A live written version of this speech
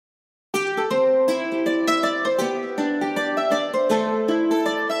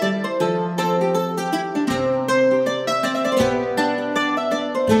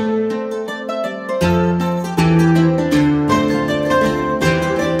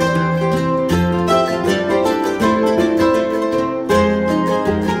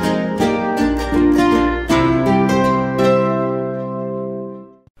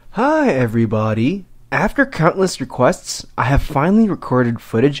everybody! After countless requests, I have finally recorded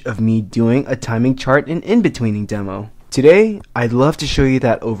footage of me doing a timing chart and in-betweening demo. Today, I'd love to show you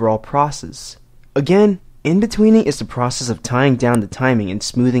that overall process. Again, in-betweening is the process of tying down the timing and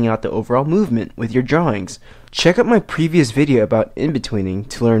smoothing out the overall movement with your drawings. Check out my previous video about in-betweening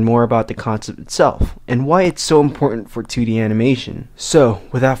to learn more about the concept itself and why it's so important for 2D animation. So,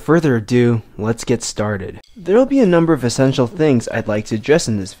 without further ado, let's get started. There will be a number of essential things I'd like to address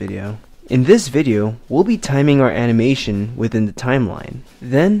in this video. In this video, we'll be timing our animation within the timeline.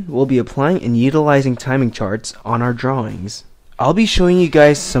 Then, we'll be applying and utilizing timing charts on our drawings. I'll be showing you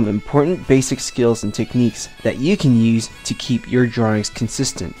guys some important basic skills and techniques that you can use to keep your drawings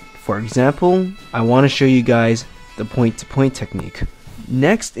consistent. For example, I want to show you guys the point-to-point technique.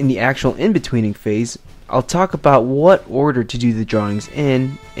 Next, in the actual in-betweening phase, I'll talk about what order to do the drawings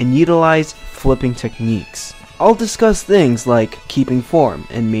in and utilize flipping techniques. I'll discuss things like keeping form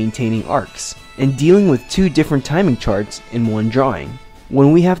and maintaining arcs, and dealing with two different timing charts in one drawing.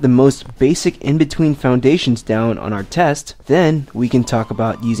 When we have the most basic in-between foundations down on our test, then we can talk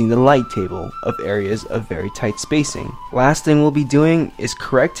about using the light table of areas of very tight spacing. Last thing we'll be doing is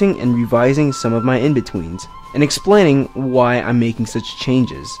correcting and revising some of my in-betweens, and explaining why I'm making such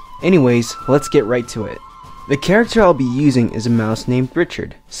changes. Anyways, let's get right to it. The character I'll be using is a mouse named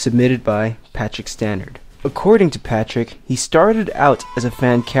Richard, submitted by Patrick Standard. According to Patrick, he started out as a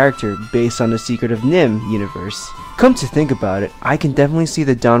fan character based on the Secret of NIMH universe. Come to think about it, I can definitely see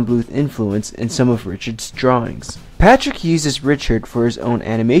the Don Bluth influence in some of Richard's drawings. Patrick uses Richard for his own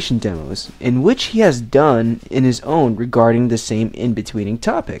animation demos, in which he has done in his own regarding the same in-betweening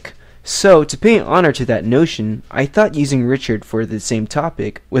topic. So, to pay honor to that notion, I thought using Richard for the same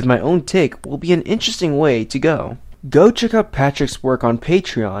topic with my own take will be an interesting way to go. Go check out Patrick's work on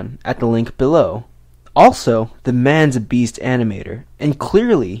Patreon at the link below. Also, the man's a beast animator, and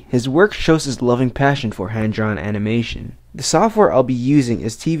clearly his work shows his loving passion for hand-drawn animation. The software I'll be using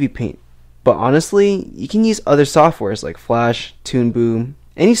is TV Paint, but honestly, you can use other softwares like Flash, Toon Boom,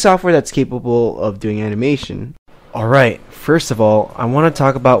 any software that's capable of doing animation. Alright, first of all, I want to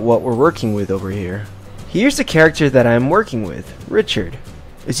talk about what we're working with over here. Here's the character that I'm working with, Richard.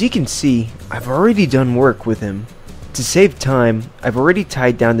 As you can see, I've already done work with him. To save time, I've already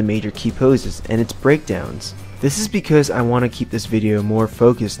tied down the major key poses and its breakdowns. This is because I want to keep this video more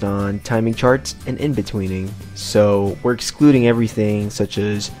focused on timing charts and in-betweening, so we're excluding everything such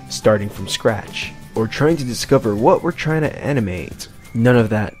as starting from scratch, or trying to discover what we're trying to animate. None of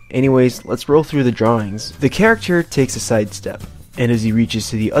that. Anyways, let's roll through the drawings. The character takes a sidestep, and as he reaches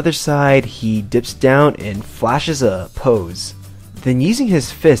to the other side, he dips down and flashes a pose. Then using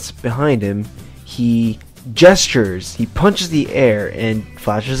his fists behind him, he gestures, he punches the air and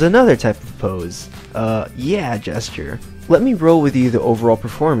flashes another type of pose. Yeah, gesture. Let me roll with you the overall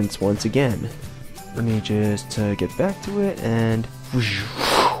performance once again. Let me just get back to it and whoosh,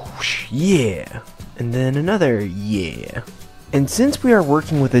 whoosh, yeah. And then another yeah. And since we are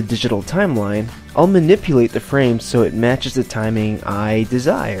working with a digital timeline, I'll manipulate the frame so it matches the timing I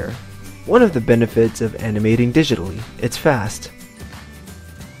desire. One of the benefits of animating digitally, it's fast.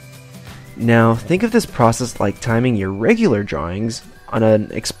 Now, think of this process like timing your regular drawings on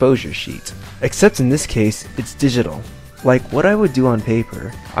an exposure sheet, except in this case, it's digital. Like what I would do on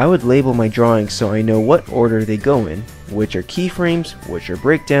paper, I would label my drawings so I know what order they go in, which are keyframes, which are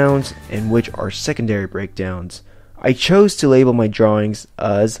breakdowns, and which are secondary breakdowns. I chose to label my drawings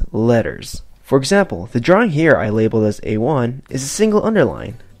as letters. For example, the drawing here I labeled as A1 is a single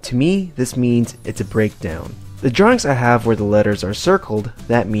underline. To me, this means it's a breakdown. The drawings I have where the letters are circled,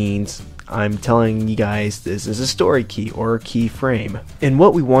 that means I'm telling you guys this is a story key or a key frame. And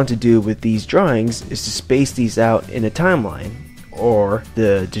what we want to do with these drawings is to space these out in a timeline, or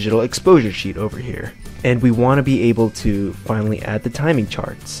the digital exposure sheet over here. And we want to be able to finally add the timing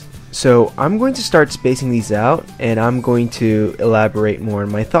charts. So I'm going to start spacing these out, and I'm going to elaborate more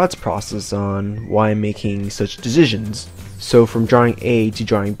on my thoughts process on why I'm making such decisions. So from drawing A to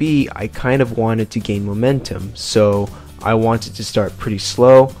drawing B, I kind of wanted to gain momentum, so I wanted to start pretty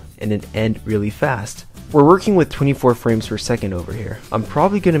slow and then end really fast. We're working with 24 frames per second over here. I'm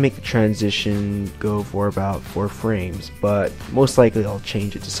probably going to make the transition go for about 4 frames, but most likely I'll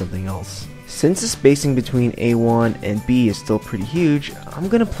change it to something else. Since the spacing between A1 and B is still pretty huge, I'm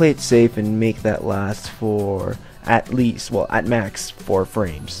going to play it safe and make that last for at least, well, at max 4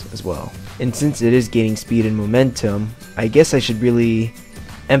 frames as well. And since it is gaining speed and momentum, I guess I should really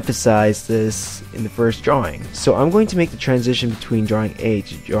emphasize this in the first drawing. So I'm going to make the transition between drawing A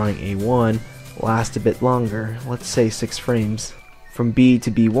to drawing A1 last a bit longer, let's say 6 frames. From B to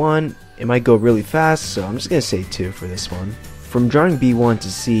B1, it might go really fast, so I'm just going to say 2 for this one. from drawing B1 to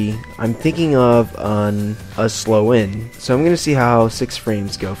C, I'm thinking of a slow in, so I'm going to see how 6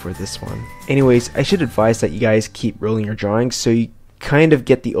 frames go for this one. Anyways, I should advise that you guys keep rolling your drawings so you kind of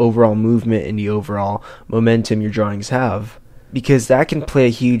get the overall movement and the overall momentum your drawings have, because that can play a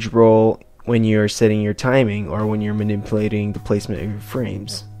huge role when you're setting your timing or when you're manipulating the placement of your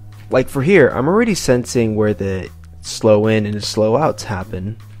frames. Like for here, I'm already sensing where the slow in and the slow outs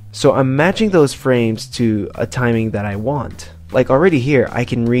happen, so I'm matching those frames to a timing that I want. Like already here, I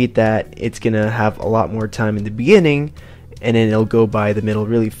can read that it's gonna have a lot more time in the beginning, and then it'll go by the middle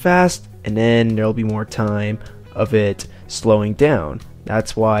really fast, and then there'll be more time of it slowing down.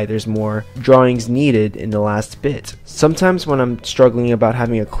 That's why there's more drawings needed in the last bit. Sometimes when I'm struggling about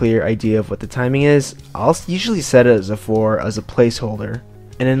having a clear idea of what the timing is, I'll usually set it as a 4 as a placeholder,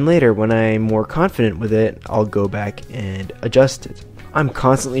 and then later when I'm more confident with it, I'll go back and adjust it. I'm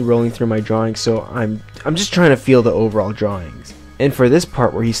constantly rolling through my drawings, so I'm just trying to feel the overall drawings. And for this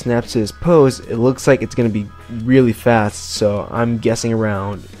part where he snaps to his pose, it looks like it's going to be really fast, so I'm guessing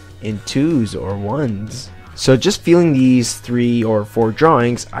around in 2s or 1s. So just feeling these 3 or 4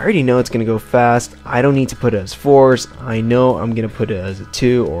 drawings, I already know it's going to go fast. I don't need to put it as 4s. I know I'm going to put it as a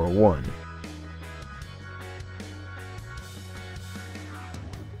 2 or a 1.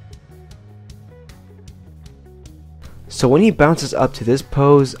 So when he bounces up to this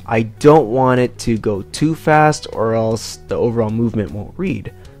pose, I don't want it to go too fast or else the overall movement won't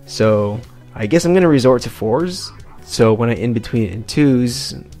read. So I guess I'm going to resort to 4s. So when I in between it in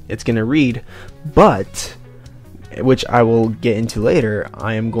 2s, it's going to read. But, which I will get into later,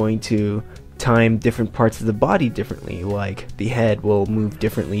 I am going to time different parts of the body differently. Like the head will move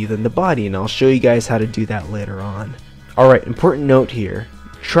differently than the body, and I'll show you guys how to do that later on. Alright, important note here.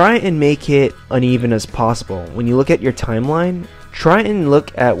 Try and make it uneven as possible. When you look at your timeline, try and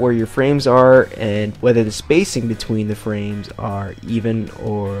look at where your frames are and whether the spacing between the frames are even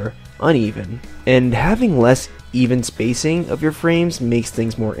or uneven. And having less even spacing of your frames makes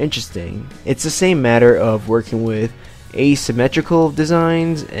things more interesting. It's the same matter of working with asymmetrical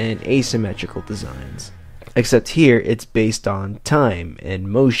designs and asymmetrical designs. Except here it's based on time and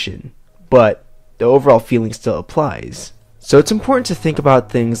motion, but the overall feeling still applies. So it's important to think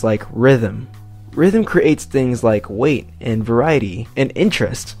about things like rhythm. Rhythm creates things like weight and variety and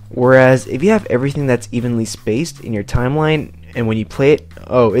interest, whereas if you have everything that's evenly spaced in your timeline and when you play it,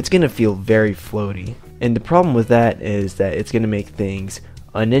 it's going to feel very floaty. And the problem with that is that it's going to make things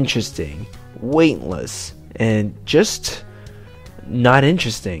uninteresting, weightless, and just not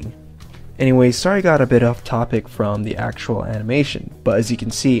interesting. Anyway, sorry I got a bit off topic from the actual animation, but as you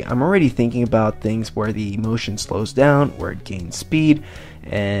can see, I'm already thinking about things where the motion slows down, where it gains speed,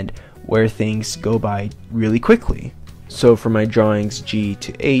 and where things go by really quickly. So for my drawings G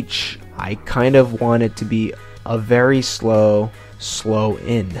to H, I kind of want it to be a very slow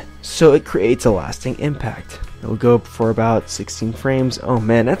in, so it creates a lasting impact. It'll go for about 16 frames. Oh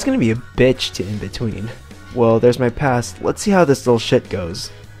man, that's gonna be a bitch to in between. Well, there's my pass. Let's see how this little shit goes.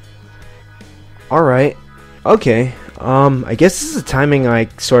 Alright, okay, I guess this is the timing I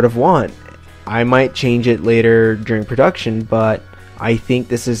sort of want. I might change it later during production, but I think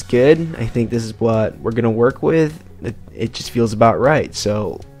this is good. I think this is what we're gonna work with. It just feels about right,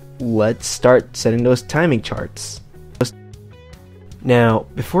 so let's start setting those timing charts. Now,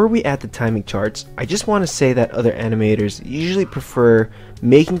 before we add the timing charts, I just want to say that other animators usually prefer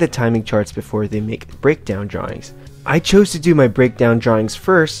making the timing charts before they make breakdown drawings. I chose to do my breakdown drawings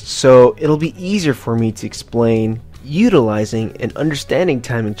first, so it'll be easier for me to explain utilizing and understanding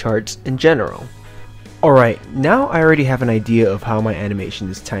timing charts in general. Alright, now I already have an idea of how my animation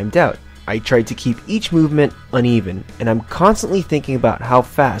is timed out. I tried to keep each movement uneven, and I'm constantly thinking about how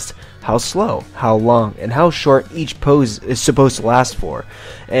fast, how slow, how long, and how short each pose is supposed to last for,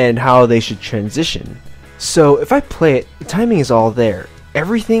 and how they should transition. So if I play it, the timing is all there.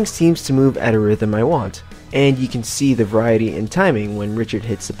 Everything seems to move at a rhythm I want, and you can see the variety in timing when Richard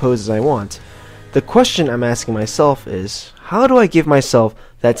hits the poses I want. The question I'm asking myself is, how do I give myself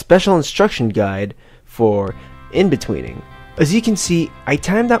that special instruction guide for in-betweening? As you can see, I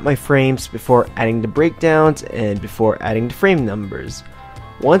timed out my frames before adding the breakdowns and before adding the frame numbers.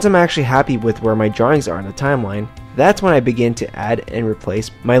 Once I'm actually happy with where my drawings are on the timeline, that's when I begin to add and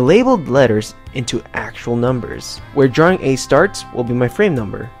replace my labeled letters into actual numbers. Where drawing A starts will be my frame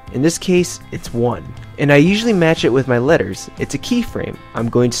number. In this case, it's 1. And I usually match it with my letters. It's a keyframe. I'm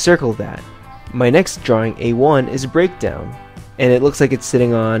going to circle that. My next drawing, A1, is a breakdown. And it looks like it's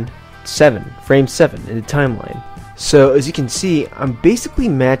sitting on 7, frame 7 in the timeline. So as you can see, I'm basically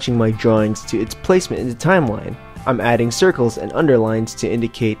matching my drawings to its placement in the timeline. I'm adding circles and underlines to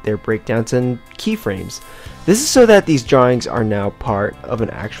indicate their breakdowns and keyframes. This is so that these drawings are now part of an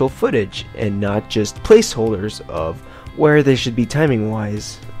actual footage and not just placeholders of where they should be timing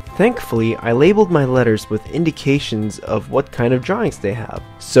wise. Thankfully, I labeled my letters with indications of what kind of drawings they have,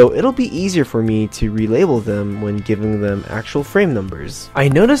 so it'll be easier for me to relabel them when giving them actual frame numbers. I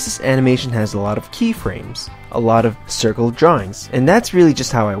noticed this animation has a lot of keyframes, a lot of circled drawings, and that's really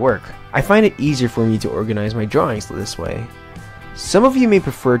just how I work. I find it easier for me to organize my drawings this way. Some of you may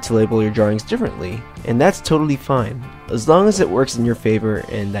prefer to label your drawings differently, and that's totally fine. As long as it works in your favor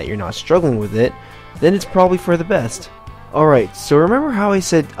and that you're not struggling with it, then it's probably for the best. Alright, so remember how I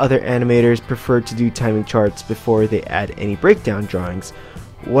said other animators prefer to do timing charts before they add any breakdown drawings?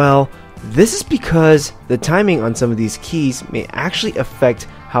 Well, this is because the timing on some of these keys may actually affect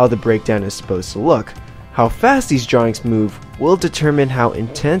how the breakdown is supposed to look. How fast these drawings move will determine how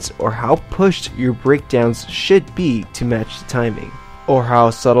intense or how pushed your breakdowns should be to match the timing, or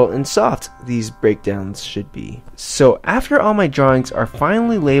how subtle and soft these breakdowns should be. So after all my drawings are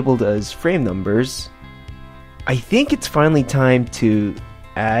finally labeled as frame numbers, I think it's finally time to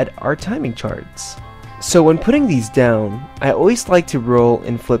add our timing charts. So when putting these down, I always like to roll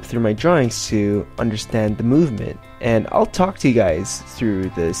and flip through my drawings to understand the movement, and I'll talk to you guys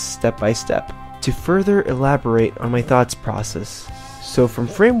through this step by step to further elaborate on my thoughts process. So from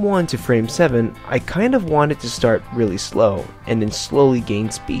frame 1 to frame 7, I kind of wanted to start really slow and then slowly gain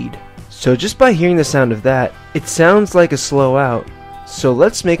speed. So just by hearing the sound of that, it sounds like a slow out. So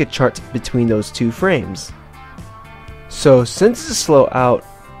let's make a chart between those two frames. So since it's a slow out,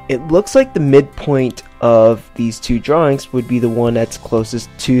 it looks like the midpoint of these two drawings would be the one that's closest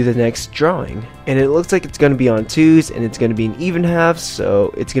to the next drawing. And it looks like it's going to be on 2s and it's going to be an even half,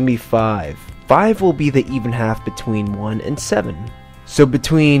 so it's going to be 5. 5 will be the even half between 1 and 7. So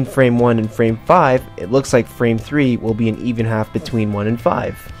between frame 1 and frame 5, it looks like frame 3 will be an even half between 1 and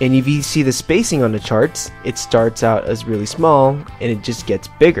 5. And if you see the spacing on the charts, it starts out as really small and it just gets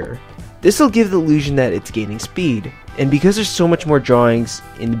bigger. This will give the illusion that it's gaining speed. And because there's so much more drawings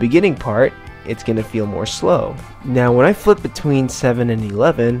in the beginning part, it's going to feel more slow. Now when I flip between 7 and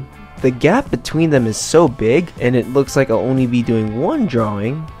 11, the gap between them is so big and it looks like I'll only be doing one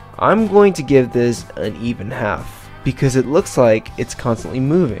drawing. I'm going to give this an even half because it looks like it's constantly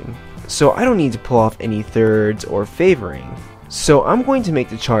moving. So I don't need to pull off any thirds or favoring. So I'm going to make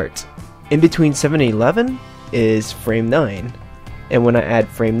the chart. In between 7 and 11 is frame 9. And when I add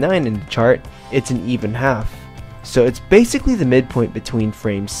frame 9 in the chart, it's an even half. So it's basically the midpoint between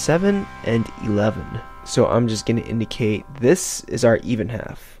frames 7 and 11. So I'm just going to indicate this is our even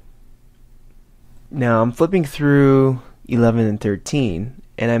half. Now I'm flipping through 11 and 13,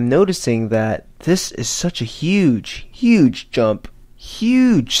 and I'm noticing that this is such a huge jump,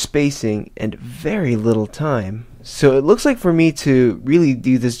 huge spacing, and very little time. So it looks like for me to really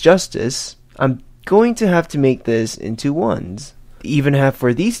do this justice, I'm going to have to make this into 1s. The even half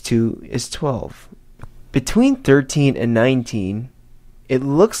for these two is 12. Between 13 and 19, it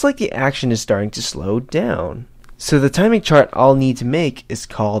looks like the action is starting to slow down. So the timing chart I'll need to make is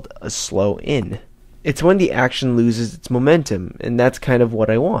called a slow in. It's when the action loses its momentum, and that's kind of what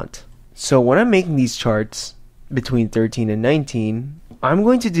I want. So when I'm making these charts between 13 and 19, I'm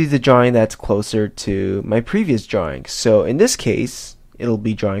going to do the drawing that's closer to my previous drawing. So in this case, it'll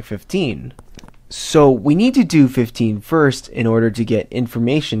be drawing 15. So we need to do 15 first in order to get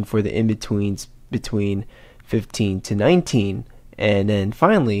information for the in-betweens between 15 to 19, and then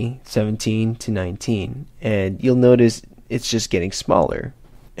finally 17 to 19, and you'll notice it's just getting smaller.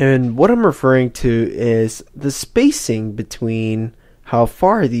 And what I'm referring to is the spacing between how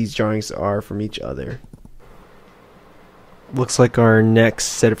far these drawings are from each other. Looks like our next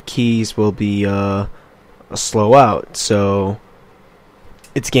set of keys will be a slow out, so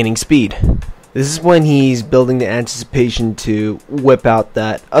it's gaining speed. This is when he's building the anticipation to whip out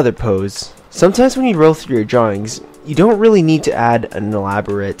that other pose. Sometimes when you roll through your drawings, you don't really need to add an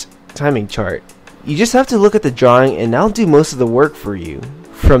elaborate timing chart. You just have to look at the drawing and that'll do most of the work for you.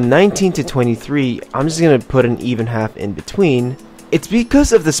 From 19 to 23, I'm just going to put an even half in between. It's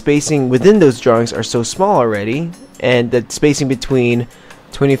because of the spacing within those drawings are so small already, and the spacing between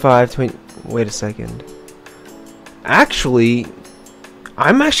 25, 20... Wait a second. Actually,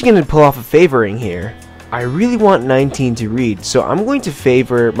 I'm actually going to pull off a favoring here. I really want 19 to read, so I'm going to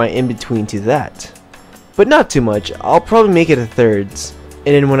favor my in-between to that. But not too much, I'll probably make it a thirds.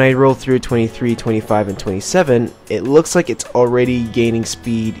 And then when I roll through 23, 25, and 27, it looks like it's already gaining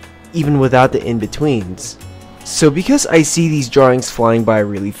speed even without the in-betweens. So because I see these drawings flying by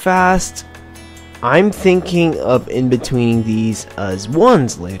really fast, I'm thinking of in-betweening these as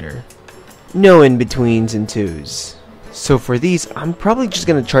 1s later. No in-betweens and 2s. So for these, I'm probably just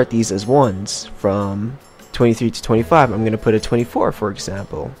going to chart these as 1s from 23 to 25, I'm going to put a 24, for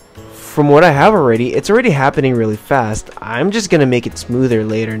example. From what I have already, it's already happening really fast. I'm just going to make it smoother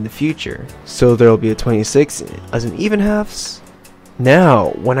later in the future. So there will be a 26 as an even halves. Now,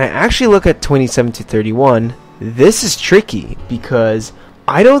 when I actually look at 27 to 31, this is tricky because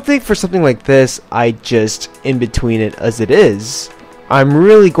I don't think for something like this, I just in between it as it is. I'm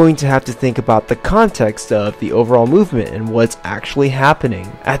really going to have to think about the context of the overall movement and what's actually happening.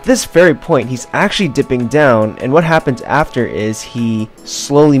 At this very point, he's actually dipping down, and what happens after is he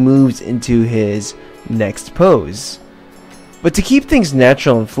slowly moves into his next pose. But to keep things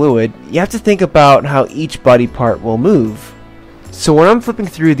natural and fluid, you have to think about how each body part will move. So when I'm flipping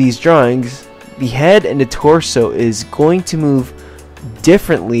through these drawings, the head and the torso is going to move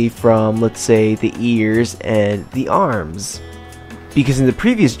differently from, let's say, the ears and the arms. Because in the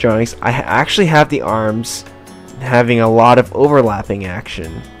previous drawings, I actually have the arms having a lot of overlapping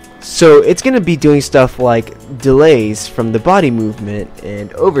action. So it's going to be doing stuff like delays from the body movement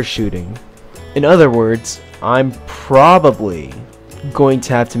and overshooting. In other words, I'm probably going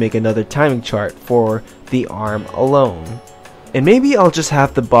to have to make another timing chart for the arm alone. And maybe I'll just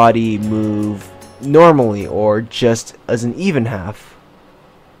have the body move normally or just as an even half.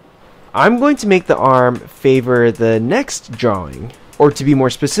 I'm going to make the arm favor the next drawing, or to be more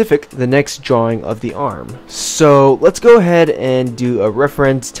specific, the next drawing of the arm. So let's go ahead and do a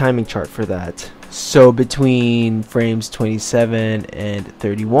reference timing chart for that. So between frames 27 and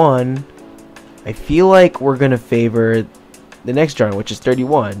 31, I feel like we're going to favor the next drawing, which is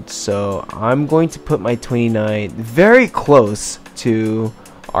 31. So I'm going to put my 29 very close to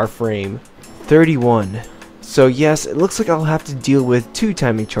our frame 31. So yes, it looks like I'll have to deal with two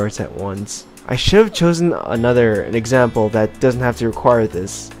timing charts at once. I should have chosen an example that doesn't have to require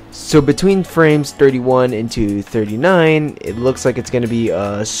this. So between frames 31 into 39, it looks like it's going to be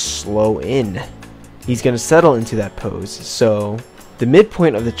a slow in. He's going to settle into that pose. So the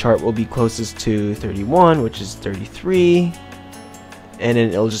midpoint of the chart will be closest to 31, which is 33. And then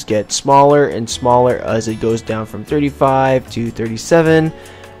it'll just get smaller and smaller as it goes down from 35 to 37,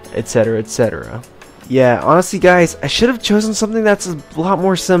 etc., etc. Yeah, honestly guys, I should have chosen something that's a lot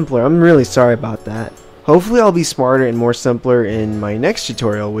more simpler. I'm really sorry about that. Hopefully I'll be smarter and more simpler in my next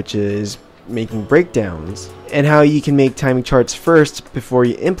tutorial, which is making breakdowns, and how you can make timing charts first before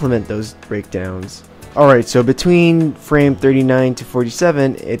you implement those breakdowns. Alright, so between frame 39 to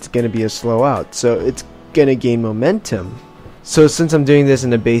 47, it's going to be a slow out, so it's going to gain momentum. So since I'm doing this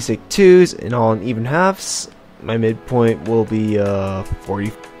in the basic 2s and all in even halves, my midpoint will be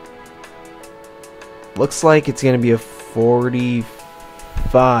 40. Looks like it's going to be a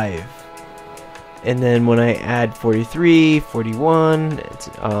 45. And then when I add 43, 41,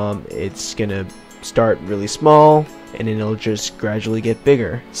 it's going to start really small, and then it'll just gradually get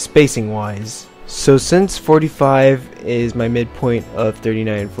bigger, spacing wise. So since 45 is my midpoint of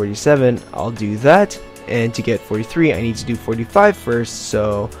 39 and 47, I'll do that. And to get 43, I need to do 45 first,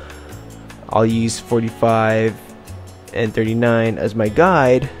 so I'll use 45 and 39 as my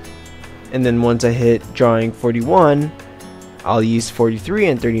guide. And then once I hit drawing 41, I'll use 43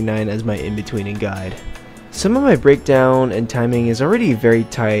 and 39 as my in-betweening guide. Some of my breakdown and timing is already very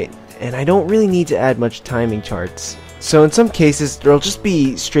tight, and I don't really need to add much timing charts. So in some cases, there'll just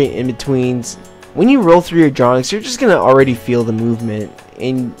be straight in-betweens. When you roll through your drawings, you're just going to already feel the movement,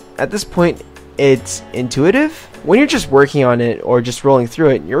 and at this point, it's intuitive. When you're just working on it or just rolling through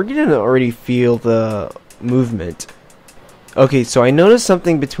it, you're going to already feel the movement. Okay, so I noticed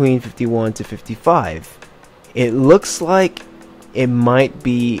something between 51 to 55. It looks like it might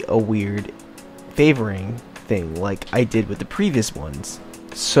be a weird favoring thing like I did with the previous ones.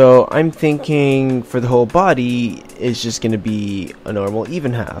 So I'm thinking for the whole body is just going to be a normal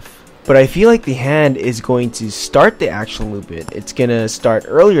even half. But I feel like the hand is going to start the actual movement. It's going to start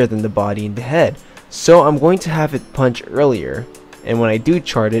earlier than the body and the head. So I'm going to have it punch earlier. And when I do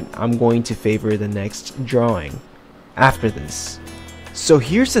chart it, I'm going to favor the next drawing after this. So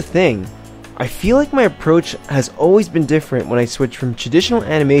here's the thing. I feel like my approach has always been different when I switch from traditional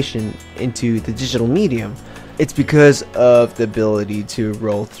animation into the digital medium. It's because of the ability to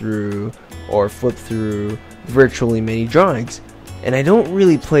roll through or flip through virtually many drawings. And I don't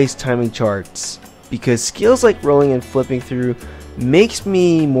really place timing charts because skills like rolling and flipping through makes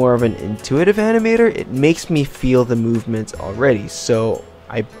me more of an intuitive animator. It makes me feel the movements already. So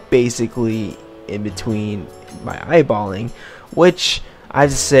I basically in between by eyeballing, which I have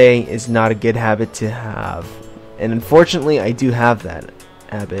to say is not a good habit to have. And unfortunately, I do have that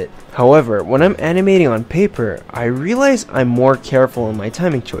habit. However, when I'm animating on paper, I realize I'm more careful in my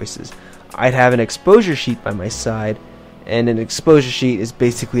timing choices. I'd have an exposure sheet by my side, and an exposure sheet is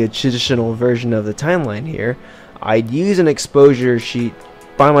basically a traditional version of the timeline here, I'd use an exposure sheet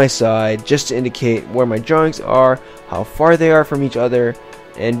by my side just to indicate where my drawings are, how far they are from each other,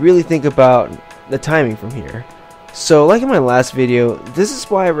 and really think about the timing from here. So like in my last video, this is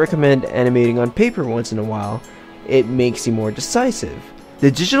why I recommend animating on paper once in a while. It makes you more decisive. The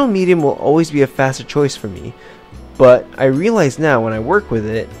digital medium will always be a faster choice for me, but I realize now when I work with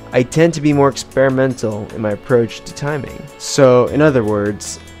it, I tend to be more experimental in my approach to timing. So in other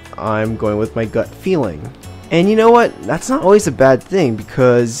words, I'm going with my gut feeling. And you know what? That's not always a bad thing,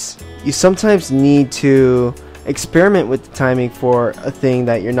 because you sometimes need to experiment with the timing for a thing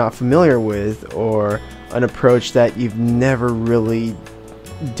that you're not familiar with, or an approach that you've never really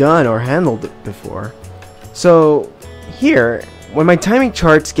done or handled before. So here, when my timing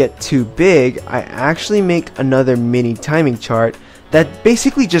charts get too big, I actually make another mini timing chart that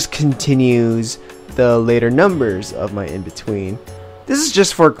basically just continues the later numbers of my in-between. This is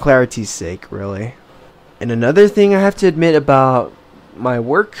just for clarity's sake, really. And another thing I have to admit about my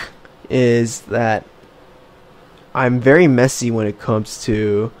work is that I'm very messy when it comes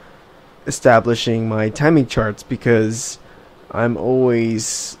to establishing my timing charts, because I'm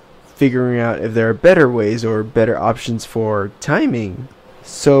always figuring out if there are better ways or better options for timing.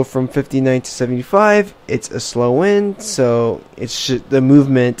 So from 59 to 75, it's a slow in, so it's the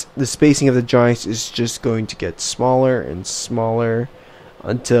movement, the spacing of the drawings is just going to get smaller and smaller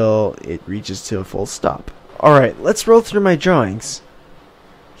until it reaches to a full stop. Alright, let's roll through my drawings.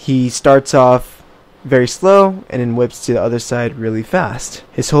 He starts off very slow and then whips to the other side really fast.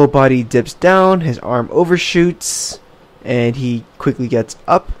 His whole body dips down, his arm overshoots, and he quickly gets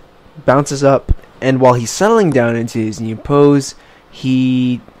up, bounces up, and while he's settling down into his new pose,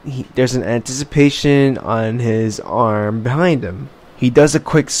 there's an anticipation on his arm behind him. He does a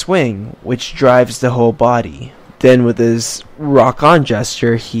quick swing, which drives the whole body. Then with his rock on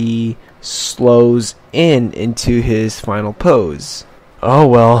gesture, he slows into his final pose. Oh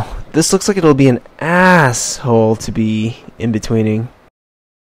well, this looks like it'll be an asshole to be in-betweening.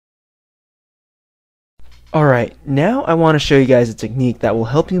 Alright, now I want to show you guys a technique that will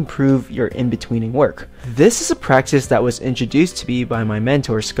help you improve your in-betweening work. This is a practice that was introduced to me by my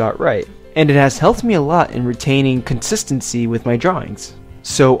mentor Scott Wright, and it has helped me a lot in retaining consistency with my drawings.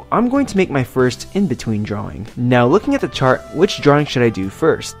 So I'm going to make my first in-between drawing. Now looking at the chart, which drawing should I do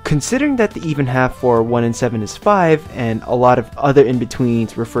first? Considering that the even half for 1 and 7 is 5, and a lot of other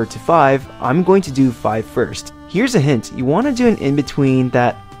in-betweens refer to 5, I'm going to do 5 first. Here's a hint, you want to do an in-between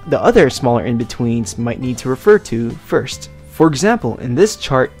that the other smaller in-betweens might need to refer to first. For example, in this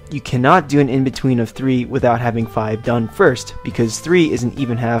chart, you cannot do an in-between of 3 without having 5 done first, because 3 is an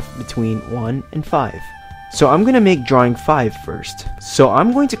even half between 1 and 5. So I'm going to make drawing 5 first. So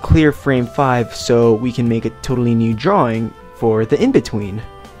I'm going to clear frame 5 so we can make a totally new drawing for the in-between.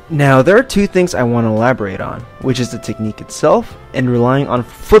 Now there are two things I want to elaborate on, which is the technique itself and relying on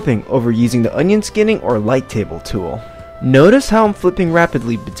flipping over using the onion skinning or light table tool. Notice how I'm flipping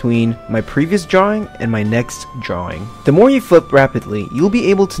rapidly between my previous drawing and my next drawing. The more you flip rapidly, you'll be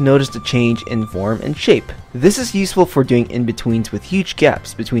able to notice the change in form and shape. This is useful for doing in-betweens with huge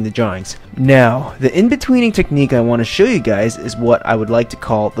gaps between the drawings. Now, the in-betweening technique I want to show you guys is what I would like to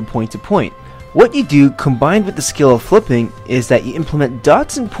call the point-to-point. What you do, combined with the skill of flipping, is that you implement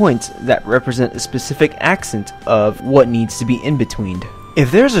dots and points that represent a specific accent of what needs to be in-betweened. If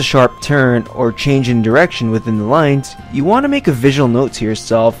there's a sharp turn or change in direction within the lines, you want to make a visual note to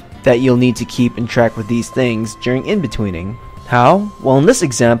yourself that you'll need to keep in track with these things during in-betweening. How? Well, in this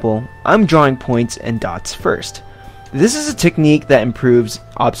example, I'm drawing points and dots first. This is a technique that improves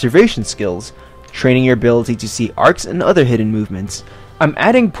observation skills, training your ability to see arcs and other hidden movements. I'm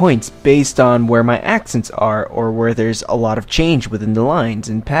adding points based on where my accents are or where there's a lot of change within the lines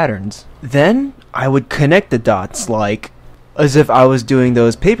and patterns. Then, I would connect the dots as if I was doing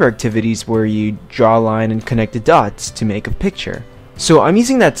those paper activities where you draw a line and connect the dots to make a picture. So I'm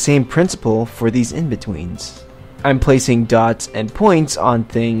using that same principle for these in-betweens. I'm placing dots and points on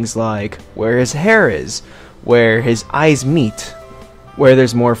things like where his hair is, where his eyes meet, where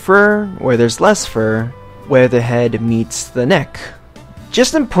there's more fur, where there's less fur, where the head meets the neck.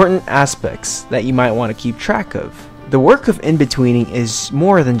 Just important aspects that you might want to keep track of. The work of in-betweening is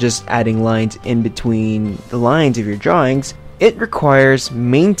more than just adding lines in between the lines of your drawings. It requires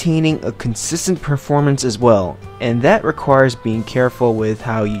maintaining a consistent performance as well, and that requires being careful with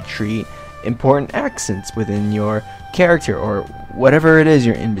how you treat important accents within your character or whatever it is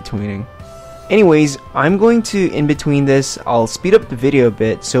you're in-betweening. Anyways, I'm going to in-between this. I'll speed up the video a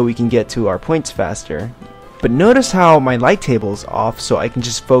bit so we can get to our points faster. But notice how my light table is off, so I can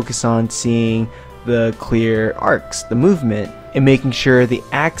just focus on seeing the clear arcs, the movement, and making sure the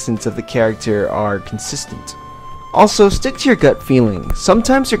accents of the character are consistent. Also, stick to your gut feeling.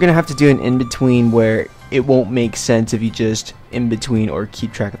 Sometimes you're going to have to do an in-between where it won't make sense if you just in-between or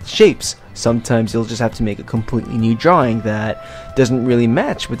keep track of the shapes. Sometimes you'll just have to make a completely new drawing that doesn't really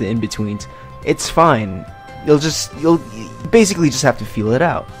match with the in-betweens. It's fine. You'll basically just have to feel it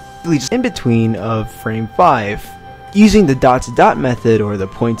out. In between of frame 5. Using the dot-to-dot method or the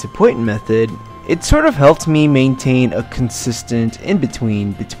point-to-point method, it sort of helped me maintain a consistent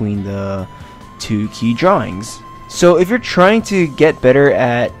in-between between the two key drawings. So if you're trying to get better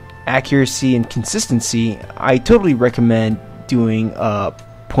at accuracy and consistency, I totally recommend doing a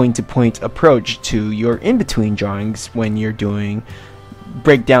point-to-point approach to your in-between drawings when you're doing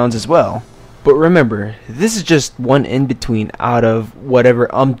breakdowns as well. But remember, this is just one in-between out of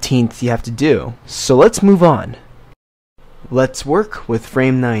whatever umpteenth you have to do. So let's move on. Let's work with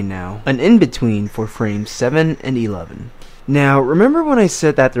frame 9 now, an in-between for frames 7 and 11. Now, remember when I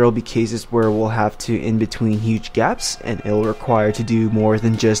said that there will be cases where we'll have to in-between huge gaps and it'll require to do more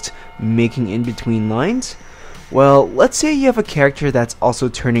than just making in-between lines? Well, let's say you have a character that's also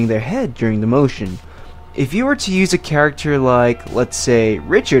turning their head during the motion. If you were to use a character like, let's say,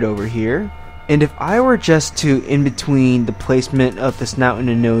 Richard over here, and if I were just to in-between the placement of the snout and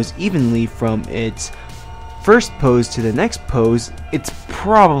the nose evenly from its first pose to the next pose, it's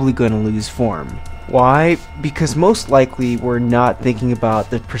probably going to lose form. Why? Because most likely we're not thinking about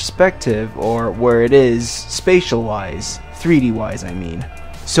the perspective or where it is spatial wise, 3D wise I mean.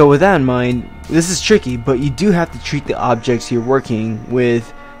 So with that in mind, this is tricky, but you do have to treat the objects you're working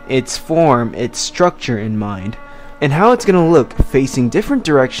with its form, its structure in mind, and how it's going to look facing different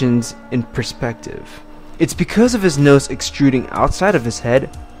directions in perspective. It's because of his nose extruding outside of his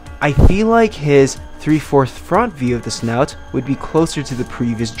head, I feel like his 3/4 front view of the snout would be closer to the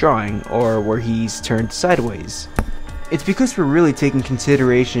previous drawing, or where he's turned sideways. It's because we're really taking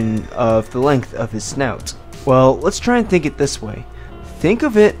consideration of the length of his snout. Well, let's try and think it this way. Think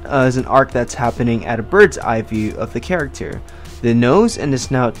of it as an arc that's happening at a bird's eye view of the character. The nose and the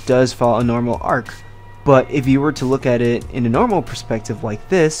snout does follow a normal arc, but if you were to look at it in a normal perspective like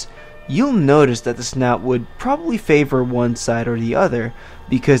this, you'll notice that the snout would probably favor one side or the other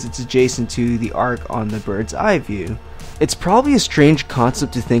because it's adjacent to the arc on the bird's eye view. It's probably a strange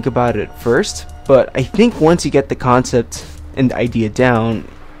concept to think about it at first, but I think once you get the concept and the idea down,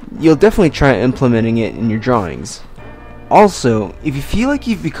 you'll definitely try implementing it in your drawings. Also, if you feel like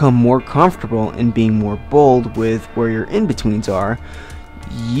you've become more comfortable in being more bold with where your in-betweens are,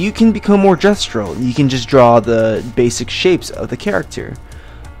 you can become more gestural. You can just draw the basic shapes of the character.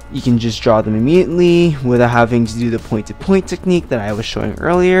 You can just draw them immediately without having to do the point-to-point technique that I was showing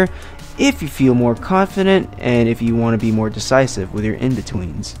earlier if you feel more confident and if you want to be more decisive with your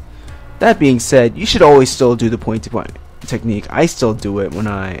in-betweens. That being said, you should always still do the point-to-point technique. I still do it when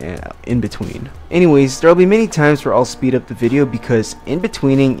I am in-between. Anyways, there will be many times where I'll speed up the video because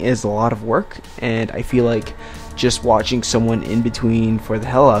in-betweening is a lot of work, and I feel like just watching someone in-between for the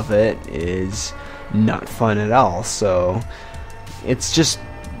hell of it is not fun at all, so it's just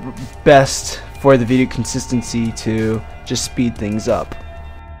best for the video consistency to just speed things up.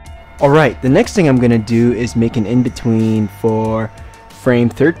 Alright, the next thing I'm going to do is make an in-between for frame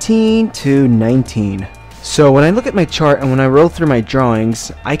 13 to 19. So when I look at my chart and when I roll through my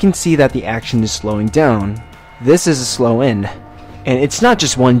drawings, I can see that the action is slowing down. This is a slow in. And it's not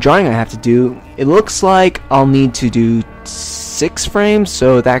just one drawing I have to do. It looks like I'll need to do 6 frames,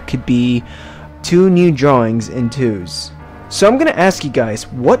 so that could be 2 new drawings in 2s. So I'm going to ask you guys,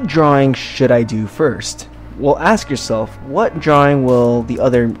 what drawing should I do first? Well, ask yourself, what drawing will the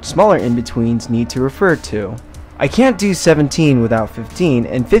other smaller in-betweens need to refer to? I can't do 17 without 15,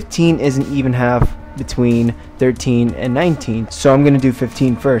 and 15 isn't even half between 13 and 19, so I'm going to do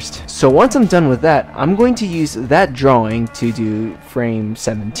 15 first. So once I'm done with that, I'm going to use that drawing to do frame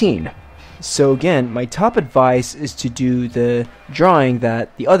 17. So again, my top advice is to do the drawing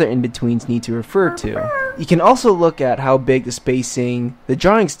that the other in-betweens need to refer to. You can also look at how big the spacing the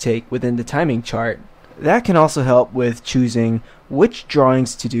drawings take within the timing chart. That can also help with choosing which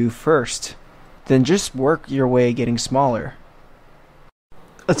drawings to do first. Then just work your way getting smaller.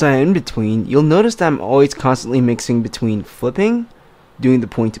 As I'm in between, you'll notice that I'm always constantly mixing between flipping, doing the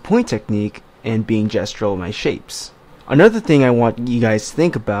point-to-point technique, and being gestural with my shapes. Another thing I want you guys to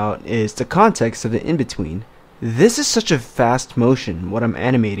think about is the context of the in-between. This is such a fast motion, what I'm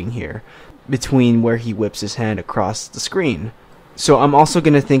animating here, between where he whips his hand across the screen. So I'm also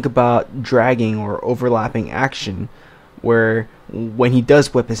going to think about dragging or overlapping action, where when he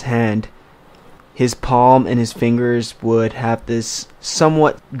does whip his hand, his palm and his fingers would have this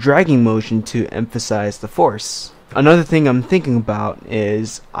somewhat dragging motion to emphasize the force. Another thing I'm thinking about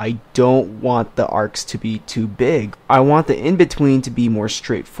is I don't want the arcs to be too big. I want the in-between to be more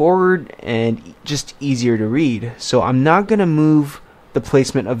straightforward and just easier to read. So I'm not going to move the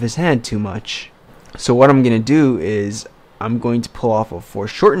placement of his hand too much. So what I'm going to do is I'm going to pull off a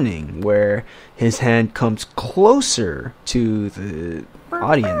foreshortening where his hand comes closer to the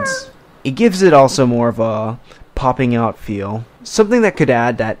audience. It gives it also more of a popping out feel. Something that could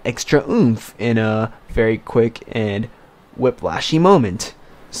add that extra oomph in a very quick and whiplashy moment.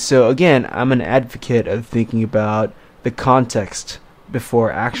 So again, I'm an advocate of thinking about the context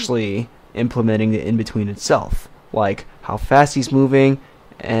before actually implementing the in-between itself. Like how fast he's moving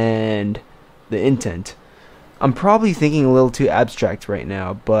and the intent. I'm probably thinking a little too abstract right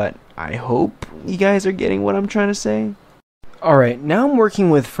now, but I hope you guys are getting what I'm trying to say. Alright, now I'm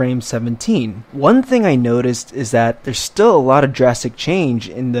working with frame 17. One thing I noticed is that there's still a lot of drastic change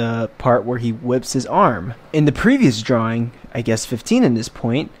in the part where he whips his arm. In the previous drawing, I guess 15 in this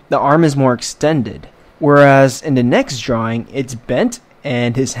point, the arm is more extended. Whereas in the next drawing, it's bent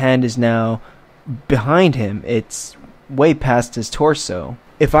and his hand is now behind him. It's way past his torso.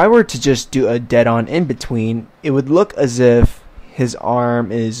 If I were to just do a dead-on in-between, it would look as if his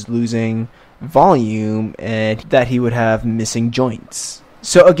arm is losing volume and that he would have missing joints.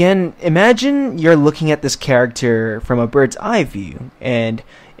 So again, imagine you're looking at this character from a bird's eye view, and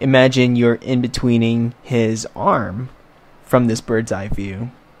imagine you're in-betweening his arm from this bird's eye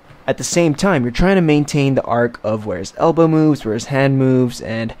view. At the same time, you're trying to maintain the arc of where his elbow moves, where his hand moves,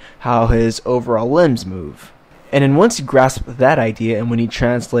 and how his overall limbs move. And then once you grasp that idea, and when you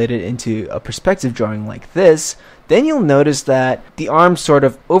translate it into a perspective drawing like this, then you'll notice that the arm sort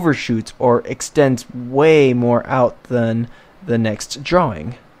of overshoots or extends way more out than the next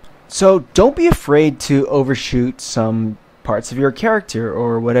drawing. So don't be afraid to overshoot some parts of your character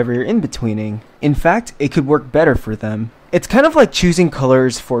or whatever you're in-betweening. In fact, it could work better for them. It's kind of like choosing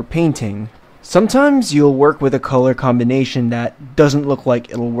colors for painting. Sometimes you'll work with a color combination that doesn't look like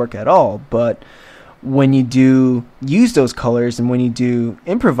it'll work at all, but when you do use those colors and when you do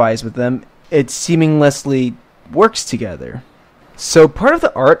improvise with them, it seamlessly works together. So part of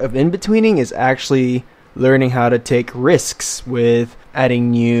the art of in-betweening is actually learning how to take risks with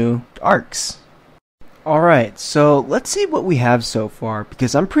adding new arcs. Alright, so let's see what we have so far,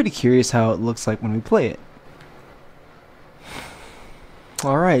 because I'm pretty curious how it looks like when we play it.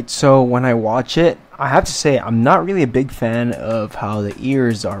 Alright, so when I watch it, I have to say I'm not really a big fan of how the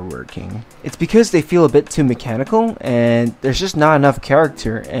ears are working. It's because they feel a bit too mechanical and there's just not enough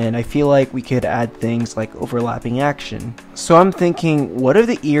character, and I feel like we could add things like overlapping action. So I'm thinking, what if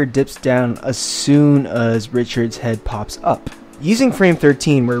the ear dips down as soon as Richard's head pops up? Using frame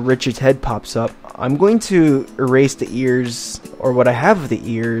 13 where Richard's head pops up, I'm going to erase the ears, or what I have of the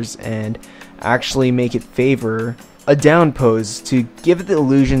ears, and actually make it favor a down pose to give it the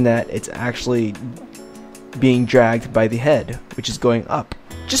illusion that it's actually being dragged by the head, which is going up.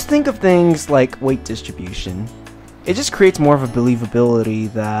 Just think of things like weight distribution. It just creates more of a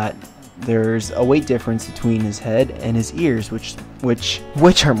believability that there's a weight difference between his head and his ears, which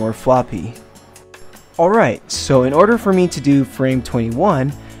are more floppy. Alright, so in order for me to do frame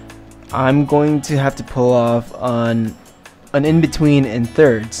 21, I'm going to have to pull off an in-between in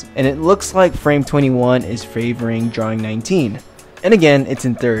thirds, and it looks like frame 21 is favoring drawing 19. And again, it's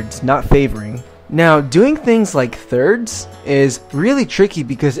in thirds, not favoring. Now, doing things like thirds is really tricky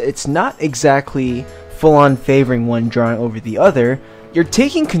because it's not exactly full-on favoring one drawing over the other. You're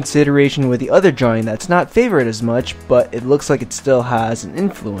taking consideration with the other drawing that's not favored as much, but it looks like it still has an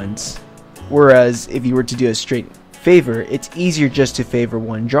influence. Whereas if you were to do a straight favor, it's easier just to favor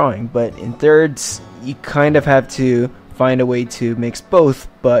one drawing, but in thirds, you kind of have to find a way to mix both,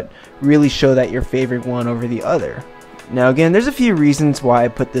 but really show that you're favoring one over the other. Now again, there's a few reasons why I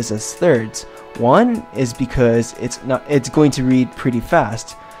put this as thirds. One is because it's going to read pretty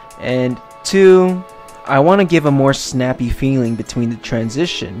fast, and two, I want to give a more snappy feeling between the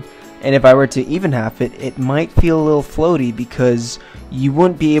transition. And if I were to even half it, it might feel a little floaty because you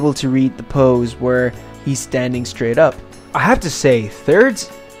wouldn't be able to read the pose where he's standing straight up. I have to say, thirds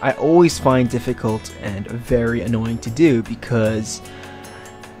I always find difficult and very annoying to do because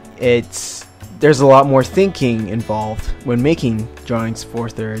there's a lot more thinking involved when making drawings for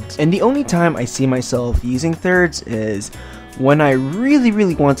thirds. And the only time I see myself using thirds is when I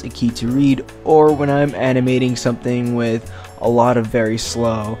really want a key to read, or when I'm animating something with a lot of very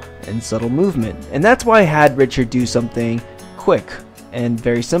slow and subtle movement. And that's why I had Richard do something quick and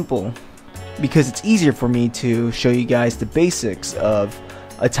very simple, because it's easier for me to show you guys the basics of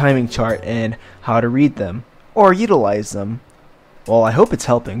a timing chart and how to read them or utilize them. Well, I hope it's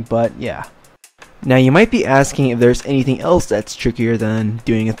helping, but yeah. Now you might be asking if there's anything else that's trickier than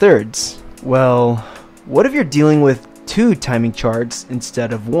doing a thirds. Well, what if you're dealing with 2 timing charts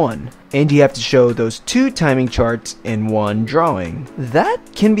instead of 1, and you have to show those 2 timing charts in one drawing? That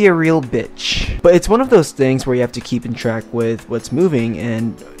can be a real bitch. But it's one of those things where you have to keep in track with what's moving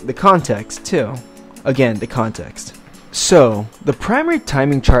and the context too. Again, the context. So, the primary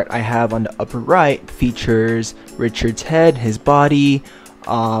timing chart I have on the upper right features Richard's head, his body,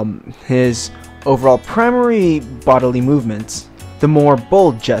 his overall primary bodily movements, the more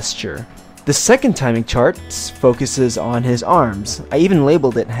bold gesture. The second timing chart focuses on his arms. I even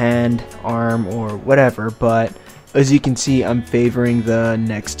labeled it hand, arm, or whatever, but as you can see, I'm favoring the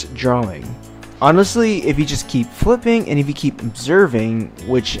next drawing. Honestly, if you just keep flipping and if you keep observing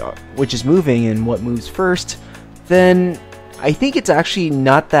which is moving and what moves first, then I think it's actually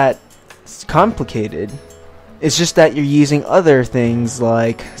not that complicated. It's just that you're using other things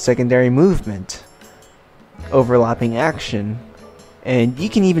like secondary movement, overlapping action, and you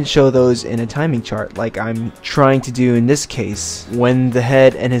can even show those in a timing chart like I'm trying to do in this case. When the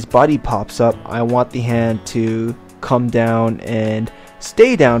head and his body pops up, I want the hand to come down and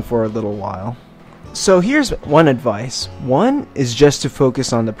stay down for a little while. So here's one advice. One is just to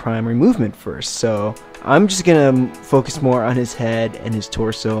focus on the primary movement first. So I'm just gonna focus more on his head and his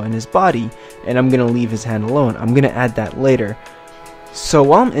torso and his body, and I'm gonna leave his hand alone. I'm gonna add that later. So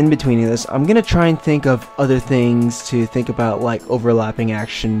while I'm in betweening this, I'm gonna try and think of other things to think about, like overlapping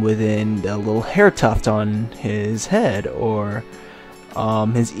action within the little hair tuft on his head or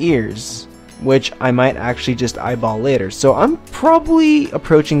his ears, which I might actually just eyeball later. So I'm probably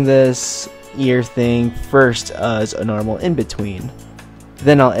approaching this ear thing first as a normal in-between.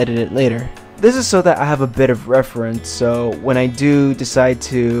 Then I'll edit it later. This is so that I have a bit of reference, so when I do decide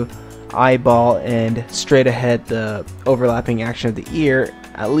to eyeball and straight ahead the overlapping action of the ear,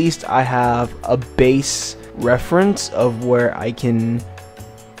 at least I have a base reference of where I can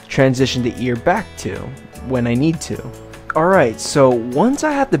transition the ear back to when I need to. Alright, so once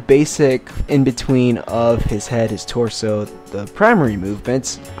I have the basic in-between of his head, his torso, the primary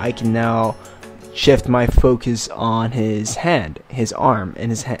movements, I can now shift my focus on his hand, his arm, and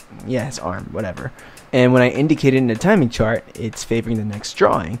his arm, whatever. And when I indicate it in the timing chart, it's favoring the next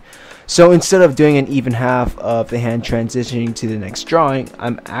drawing. So instead of doing an even half of the hand transitioning to the next drawing,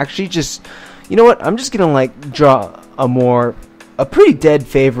 I'm actually just, you know what, I'm just gonna like draw a pretty dead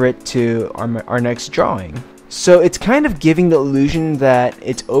favorite to our next drawing. So it's kind of giving the illusion that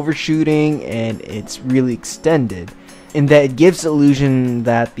it's overshooting and it's really extended, and that it gives the illusion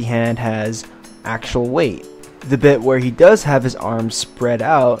that the hand has actual weight. The bit where he does have his arms spread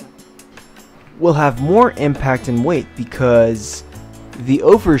out will have more impact and weight because the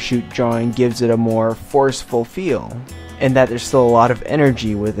overshoot drawing gives it a more forceful feel, and that there's still a lot of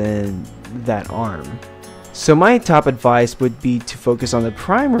energy within that arm. So my top advice would be to focus on the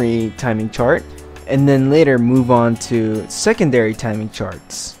primary timing chart and then later move on to secondary timing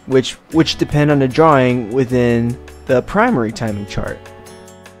charts, which depend on the drawing within the primary timing chart.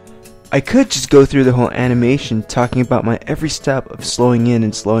 I could just go through the whole animation talking about my every step of slowing in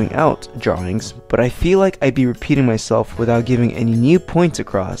and slowing out drawings, but I feel like I'd be repeating myself without giving any new points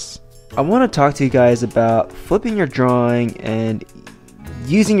across. I want to talk to you guys about flipping your drawing and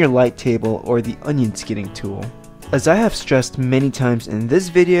using your light table or the onion skinning tool. As I have stressed many times in this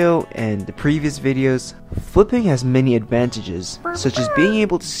video and the previous videos, flipping has many advantages, such as being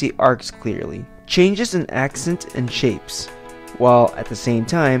able to see arcs clearly, changes in accent and shapes, while at the same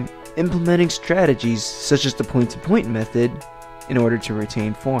time implementing strategies such as the point-to-point method in order to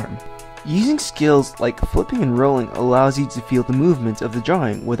retain form. Using skills like flipping and rolling allows you to feel the movement of the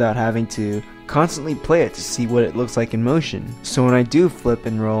drawing without having to constantly play it to see what it looks like in motion. So when I do flip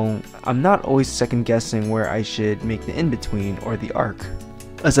and roll, I'm not always second guessing where I should make the in-between or the arc.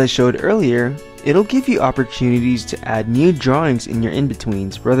 As I showed earlier, it'll give you opportunities to add new drawings in your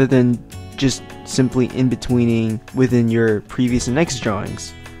in-betweens rather than just simply in-betweening within your previous and next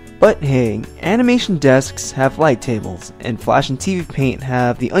drawings. But hey, animation desks have light tables, and Flash and TV Paint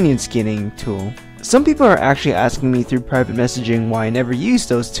have the onion skinning tool. Some people are actually asking me through private messaging why I never use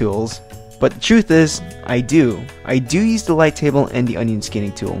those tools, but the truth is, I do. I do use the light table and the onion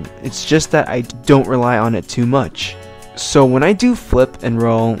skinning tool. It's just that I don't rely on it too much. So when I do flip and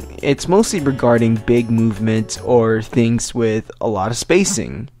roll, it's mostly regarding big movement or things with a lot of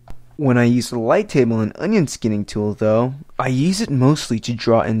spacing. When I use the light table and onion skinning tool though, I use it mostly to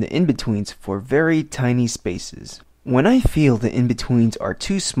draw in the in-betweens for very tiny spaces. When I feel the in-betweens are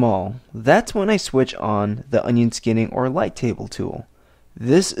too small, that's when I switch on the onion skinning or light table tool.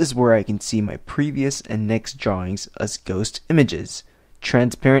 This is where I can see my previous and next drawings as ghost images,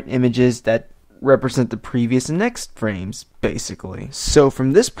 transparent images that represent the previous and next frames, basically. So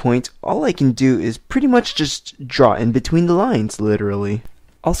from this point, all I can do is pretty much just draw in between the lines, literally.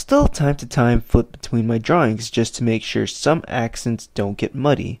 I'll still time to time flip between my drawings just to make sure some accents don't get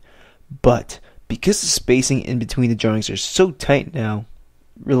muddy, but because the spacing in between the drawings are so tight now,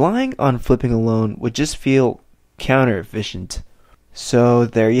 relying on flipping alone would just feel counter-efficient. So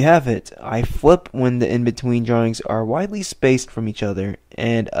there you have it. I flip when the in-between drawings are widely spaced from each other,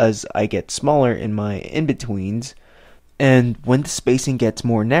 and as I get smaller in my in-betweens, and when the spacing gets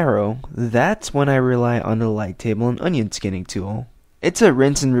more narrow, that's when I rely on the light table and onion skinning tool. It's a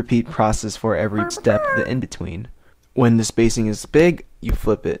rinse and repeat process for every step of the in-between. When the spacing is big, you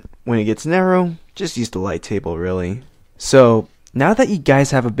flip it. When it gets narrow, just use the light table, really. So, now that you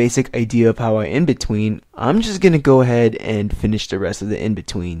guys have a basic idea of how I in-between, I'm just gonna go ahead and finish the rest of the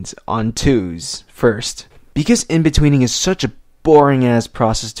in-betweens on twos first. Because in-betweening is such a boring ass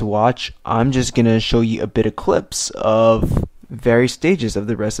process to watch, I'm just gonna show you a bit of clips of various stages of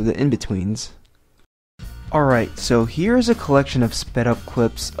the rest of the in-betweens. Alright, so here's a collection of sped up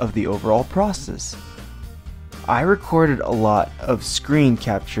clips of the overall process. I recorded a lot of screen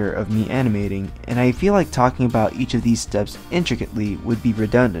capture of me animating, and I feel like talking about each of these steps intricately would be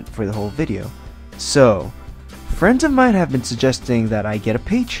redundant for the whole video. So, friends of mine have been suggesting that I get a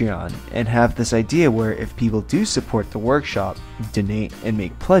Patreon, and have this idea where if people do support the workshop, donate, and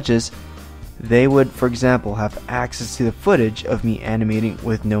make pledges, they would, for example, have access to the footage of me animating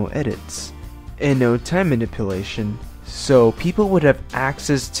with no edits and no time manipulation. So people would have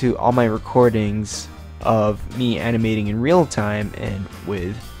access to all my recordings of me animating in real time and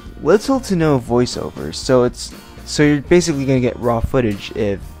with little to no voiceovers. So you're basically gonna get raw footage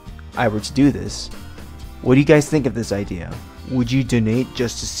if I were to do this. What do you guys think of this idea? Would you donate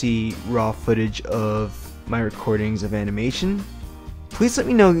just to see raw footage of my recordings of animation? Please let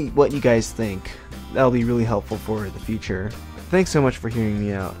me know what you guys think. That'll be really helpful for the future. Thanks so much for hearing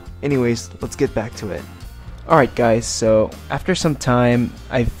me out. Anyways, let's get back to it. Alright guys, so after some time,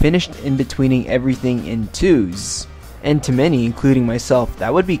 I finished in-betweening everything in twos. And to many, including myself,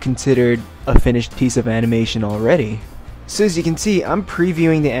 that would be considered a finished piece of animation already. So as you can see, I'm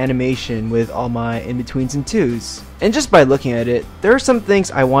previewing the animation with all my in-betweens in twos. And just by looking at it, there are some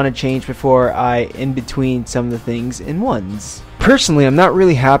things I want to change before I in-between some of the things in ones. Personally, I'm not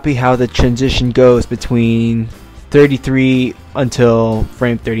really happy how the transition goes between 33 until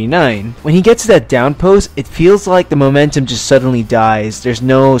frame 39. When he gets to that down pose, it feels like the momentum just suddenly dies. There's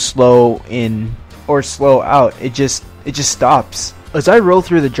no slow in or slow out. It just stops. As I roll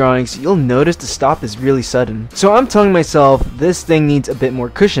through the drawings, you'll notice the stop is really sudden. So I'm telling myself this thing needs a bit more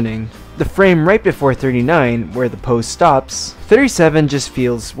cushioning. The frame right before 39, where the pose stops, 37 just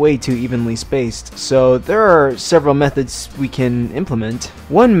feels way too evenly spaced, so there are several methods we can implement.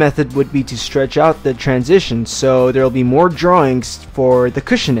 One method would be to stretch out the transition so there will be more drawings for the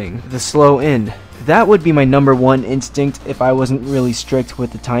cushioning, the slow in. That would be my number one instinct if I wasn't really strict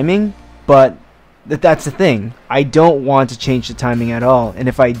with the timing, but that's the thing. I don't want to change the timing at all, and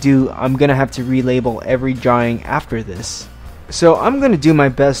if I do, I'm gonna have to relabel every drawing after this. So I'm going to do my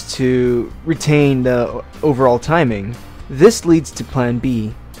best to retain the overall timing. This leads to plan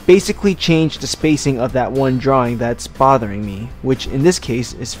B. Basically change the spacing of that one drawing that's bothering me, which in this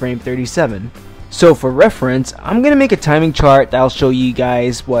case is frame 37. So for reference, I'm going to make a timing chart that'll show you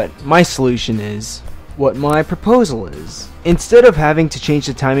guys what my solution is, what my proposal is. Instead of having to change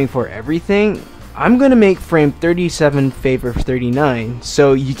the timing for everything, I'm going to make frame 37 favor 39,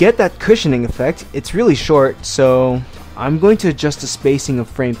 so you get that cushioning effect. It's really short, so I'm going to adjust the spacing of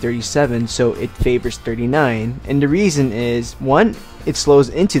frame 37 so it favors 39, and the reason is, 1, it slows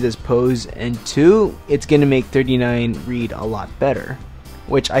into this pose, and 2, it's going to make 39 read a lot better,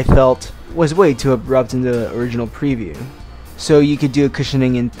 which I felt was way too abrupt in the original preview. So you could do a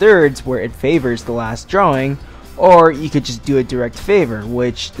cushioning in thirds where it favors the last drawing, or you could just do a direct favor,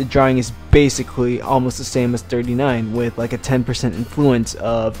 which the drawing is basically almost the same as 39 with like a 10% influence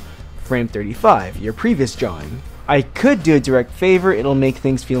of frame 35, your previous drawing. I could do a direct favor, it'll make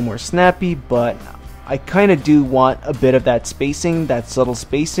things feel more snappy, but I kinda do want a bit of that spacing, that subtle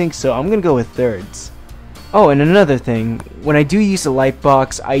spacing, so I'm gonna go with thirds. Oh, and another thing, when I do use the light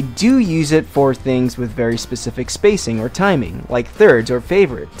box, I do use it for things with very specific spacing or timing, like thirds or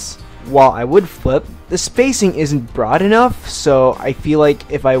favorites. While I would flip, the spacing isn't broad enough, so I feel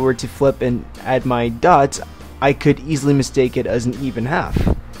like if I were to flip and add my dots, I could easily mistake it as an even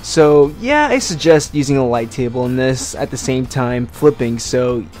half. So yeah, I suggest using a light table in this at the same time flipping,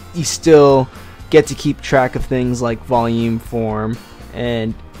 so you still get to keep track of things like volume, form,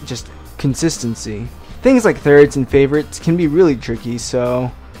 and just consistency. Things like thirds and favorites can be really tricky,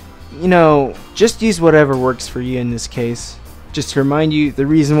 so just use whatever works for you in this case. Just to remind you, the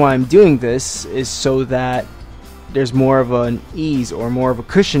reason why I'm doing this is so that there's more of an ease or more of a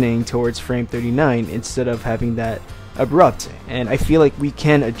cushioning towards frame 39 instead of having that abrupt, and I feel like we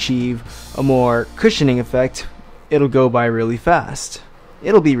can achieve a more cushioning effect. It'll go by really fast.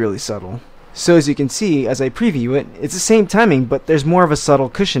 It'll be really subtle. So as you can see, as I preview it, it's the same timing, but there's more of a subtle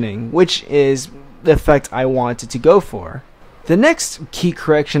cushioning, which is the effect I wanted to go for. The next key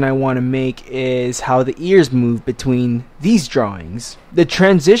correction I want to make is how the ears move between these drawings. The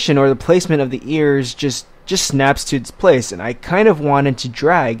transition or the placement of the ears just snaps to its place, and I kind of wanted to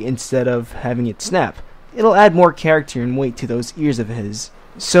drag instead of having it snap. It'll add more character and weight to those ears of his.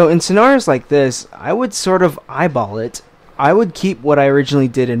 So in scenarios like this, I would sort of eyeball it. I would keep what I originally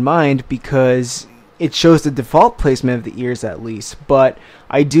did in mind because it shows the default placement of the ears at least, but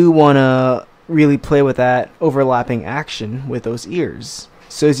I do want to really play with that overlapping action with those ears.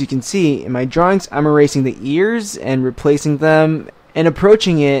 So as you can see, in my drawings, I'm erasing the ears and replacing them and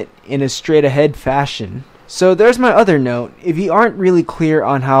approaching it in a straight ahead fashion. So there's my other note. If you aren't really clear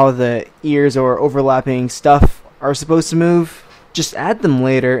on how the ears or overlapping stuff are supposed to move, just add them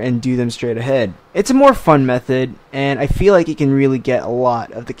later and do them straight ahead. It's a more fun method, and I feel like you can really get a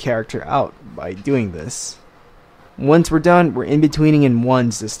lot of the character out by doing this. Once we're done, we're in-betweening in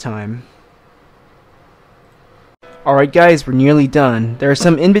ones this time. Alright guys, we're nearly done. There are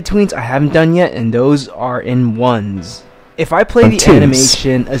some in-betweens I haven't done yet, and those are in ones. If I play the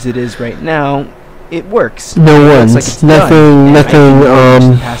animation as it is right now, it works. No ones. Like nothing.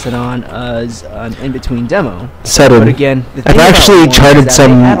 Pass it on as an in-between demo. Settled. But again, the I've actually charted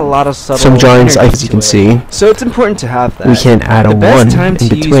some drawings, as you can see. So it's important to have that. We can add a one in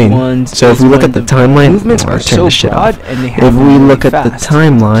between. So if we look at the timeline, movements are turn so this shit off. If we look at the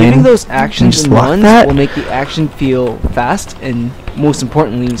timeline, giving those actions in ones that will make the action feel fast and most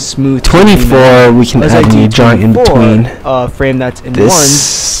importantly smooth. 24, we can add a new drawing in between. Frame that's in this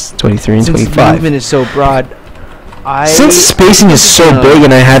ones. 23 and 25. The movement is so broad. Since spacing is so big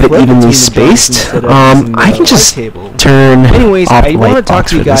and I have it evenly spaced, I can just turn Anyways, off I want to light talk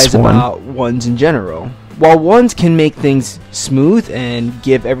box to you for this guys about ones in general. While ones can make things smooth and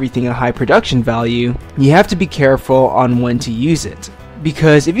give everything a high production value, you have to be careful on when to use it.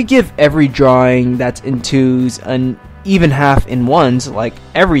 Because if you give every drawing that's in twos an even half in ones, like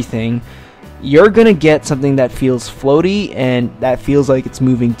everything, you're gonna get something that feels floaty and that feels like it's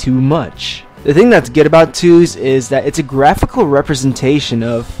moving too much. The thing that's good about twos is that it's a graphical representation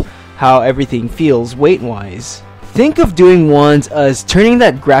of how everything feels weight-wise. Think of doing ones as turning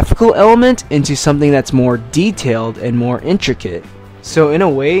that graphical element into something that's more detailed and more intricate. So in a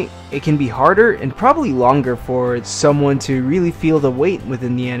way, it can be harder and probably longer for someone to really feel the weight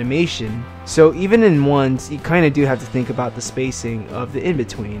within the animation. So even in ones, you kind of do have to think about the spacing of the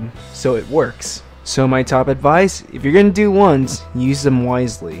in-between, so it works. So my top advice, if you're gonna do ones, use them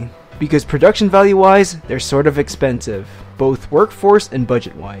wisely. Because production value wise, they're sort of expensive, both workforce and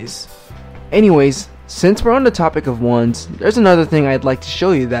budget wise. Anyways, since we're on the topic of ones, there's another thing I'd like to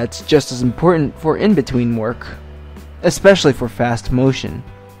show you that's just as important for in-between work, especially for fast motion.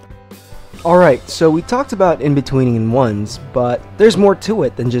 Alright, so we talked about in-betweening in ones, but there's more to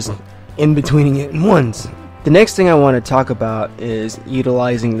it than just in-betweening it in ones. The next thing I want to talk about is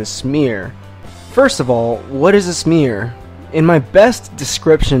utilizing the smear. First of all, what is a smear? In my best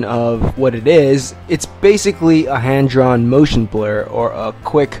description of what it is, it's basically a hand-drawn motion blur or a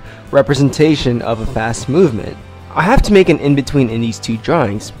quick representation of a fast movement. I have to make an in-between in these two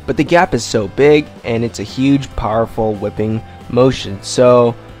drawings, but the gap is so big and it's a huge, powerful whipping motion.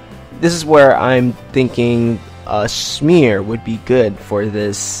 So this is where I'm thinking a smear would be good for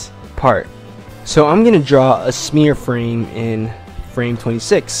this part. So I'm going to draw a smear frame in frame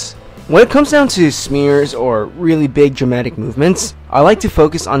 26. When it comes down to smears or really big dramatic movements, I like to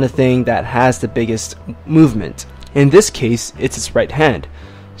focus on the thing that has the biggest movement. In this case, it's its right hand.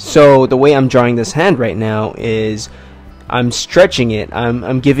 So the way I'm drawing this hand right now is I'm stretching it.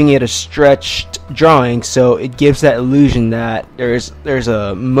 I'm giving it a stretched drawing, so it gives that illusion that there's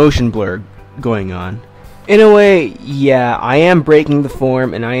a motion blur going on. In a way, yeah, I am breaking the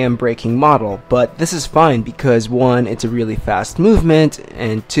form and I am breaking model, but this is fine because one, it's a really fast movement,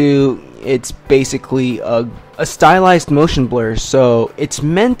 and two, it's basically a stylized motion blur, so it's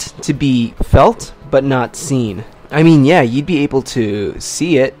meant to be felt but not seen. I mean, yeah, you'd be able to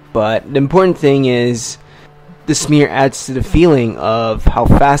see it, but the important thing is the smear adds to the feeling of how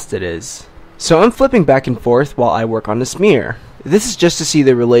fast it is. So I'm flipping back and forth while I work on the smear. This is just to see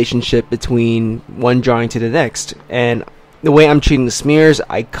the relationship between one drawing to the next, and the way I'm treating the smears,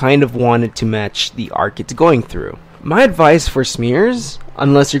 I kind of wanted to match the arc it's going through. My advice for smears,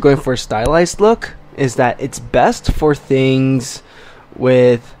 unless you're going for a stylized look, is that it's best for things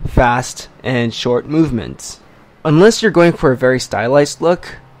with fast and short movements. Unless you're going for a very stylized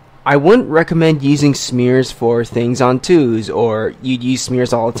look, I wouldn't recommend using smears for things on twos, or you'd use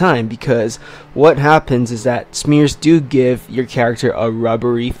smears all the time, because what happens is that smears do give your character a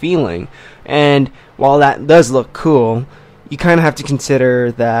rubbery feeling, and while that does look cool, you kind of have to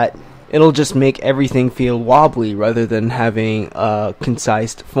consider that it'll just make everything feel wobbly rather than having a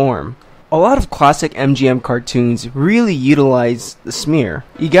concise form. A lot of classic MGM cartoons really utilize the smear.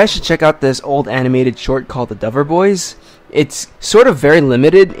 You guys should check out this old animated short called The Dover Boys. It's sort of very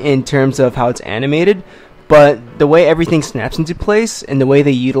limited in terms of how it's animated, but the way everything snaps into place and the way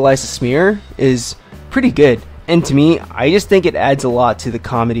they utilize the smear is pretty good. And to me, I just think it adds a lot to the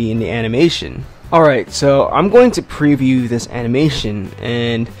comedy in the animation. Alright, so I'm going to preview this animation,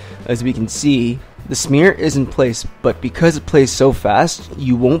 and as we can see, the smear is in place, but because it plays so fast,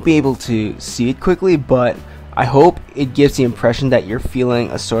 you won't be able to see it quickly, but I hope it gives the impression that you're feeling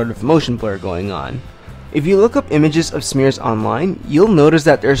a sort of motion blur going on. If you look up images of smears online, you'll notice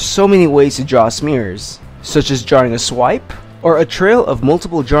that there's so many ways to draw smears, such as drawing a swipe, or a trail of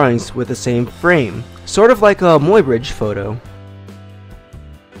multiple drawings with the same frame, sort of like a Muybridge photo.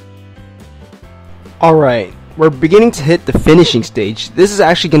 Alright, we're beginning to hit the finishing stage. This is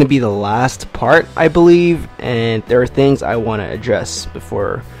actually going to be the last part, I believe, and there are things I want to address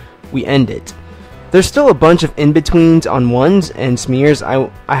before we end it. There's still a bunch of in-betweens on ones and smears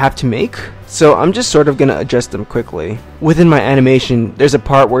I have to make, so I'm just sort of going to address them quickly. Within my animation, there's a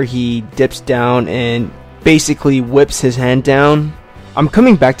part where he dips down and basically whips his hand down. I'm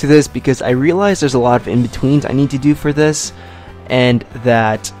coming back to this because I realize there's a lot of in-betweens I need to do for this, and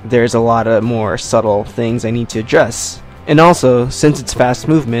that there's a lot of more subtle things I need to address. And also, since it's fast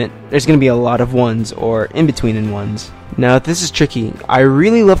movement, there's going to be a lot of ones or in-between in ones. Now this is tricky. I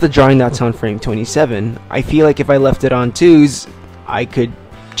really love the drawing that's on frame 27. I feel like if I left it on twos, I could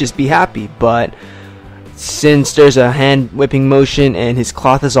just be happy, but since there's a hand whipping motion and his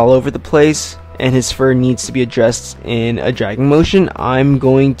cloth is all over the place and his fur needs to be addressed in a dragging motion, I'm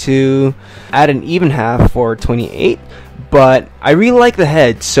going to add an even half for 28, but I really like the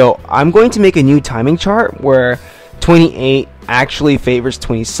head, so I'm going to make a new timing chart where 28 actually favors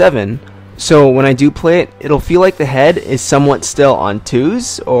 27. So when I do play it, it'll feel like the head is somewhat still on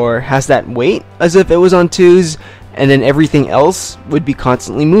twos, or has that weight as if it was on twos, and then everything else would be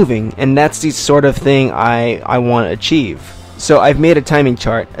constantly moving, and that's the sort of thing I want to achieve. So I've made a timing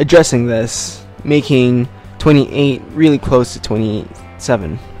chart addressing this, making 28 really close to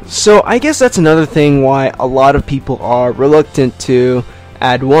 27. So I guess that's another thing why a lot of people are reluctant to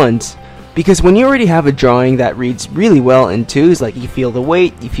add ones. Because when you already have a drawing that reads really well in twos, like you feel the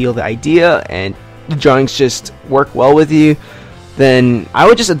weight, you feel the idea, and the drawings just work well with you, then I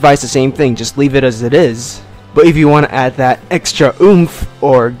would just advise the same thing, just leave it as it is. But if you want to add that extra oomph,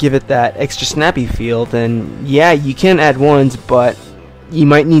 or give it that extra snappy feel, then yeah, you can add ones, but you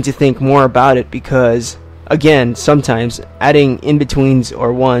might need to think more about it because, again, sometimes adding in-betweens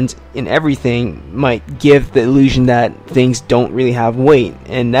or ones in everything might give the illusion that things don't really have weight,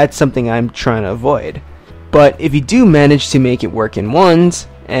 and that's something I'm trying to avoid. But if you do manage to make it work in ones,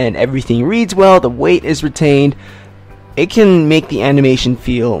 and everything reads well, the weight is retained, it can make the animation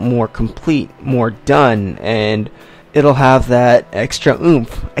feel more complete, more done, and it'll have that extra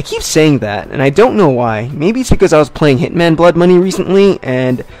oomph. I keep saying that, and I don't know why. Maybe it's because I was playing Hitman Blood Money recently,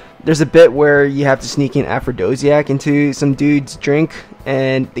 and there's a bit where you have to sneak an aphrodisiac into some dude's drink,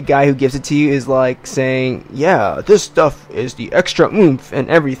 and the guy who gives it to you is like saying, yeah, this stuff is the extra oomph and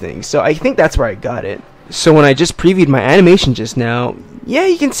everything. So I think that's where I got it. So when I just previewed my animation just now, yeah,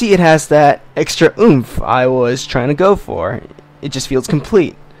 you can see it has that extra oomph I was trying to go for. It just feels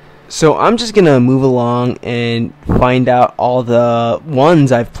complete. So I'm just gonna move along and find out all the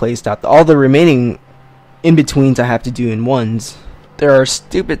ones I've placed out, all the remaining in-betweens I have to do in ones. There are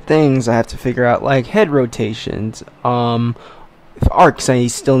stupid things I have to figure out, like head rotations, arcs I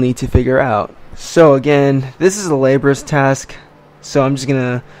still need to figure out. So again, this is a laborious task, so I'm just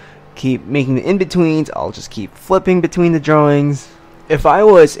gonna keep making the in-betweens. I'll just keep flipping between the drawings. If I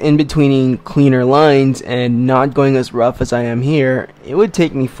was in-betweening cleaner lines and not going as rough as I am here, it would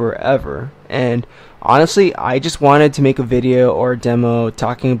take me forever. And honestly, I just wanted to make a video or a demo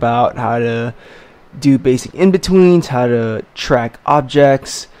talking about how to do basic in-betweens, how to track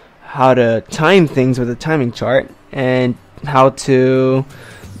objects, how to time things with a timing chart, and how to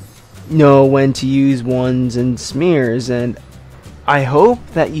know when to use ones and smears. And I hope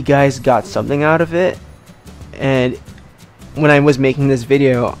that you guys got something out of it, and when I was making this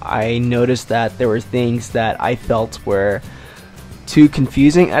video, I noticed that there were things that I felt were too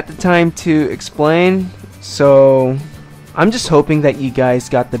confusing at the time to explain. So I'm just hoping that you guys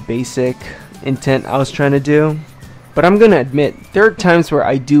got the basic intent I was trying to do. But I'm gonna admit, there are times where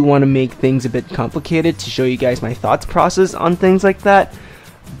I do want to make things a bit complicated to show you guys my thoughts process on things like that.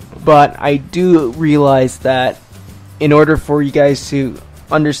 But I do realize that in order for you guys to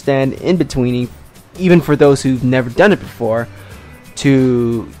understand in-betweening, even for those who've never done it before,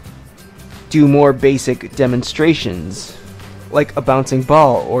 to do more basic demonstrations, like a bouncing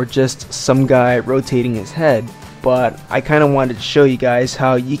ball or just some guy rotating his head. But I kind of wanted to show you guys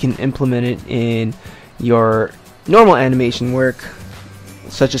how you can implement it in your normal animation work,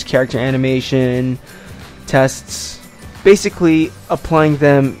 such as character animation, tests, basically applying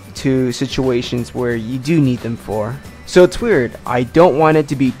them to situations where you do need them for. So it's weird, I don't want it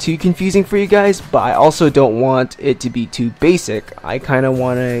to be too confusing for you guys, but I also don't want it to be too basic. I kind of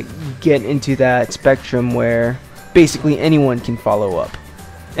want to get into that spectrum where basically anyone can follow up.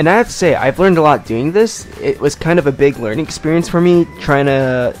 And I have to say, I've learned a lot doing this. It was kind of a big learning experience for me, trying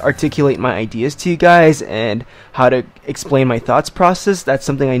to articulate my ideas to you guys and how to explain my thoughts process. That's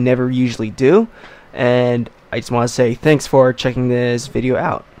something I never usually do. And I just want to say thanks for checking this video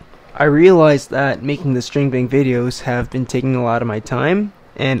out. I realized that making the string bang videos have been taking a lot of my time,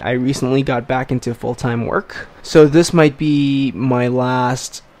 and I recently got back into full-time work. So this might be my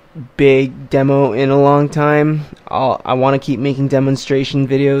last big demo in a long time. I want to keep making demonstration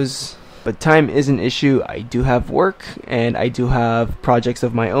videos, but time is an issue. I do have work, and I do have projects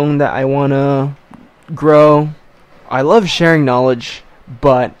of my own that I want to grow. I love sharing knowledge,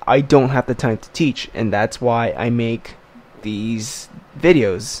 but I don't have the time to teach, and that's why I make these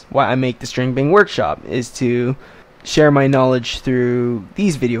videos. Why I make the string bang workshop is to share my knowledge through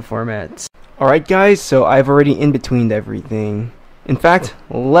these video formats. Alright guys, so I've already in-betweened everything. In fact,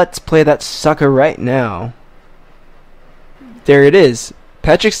 let's play that sucker right now. There it is.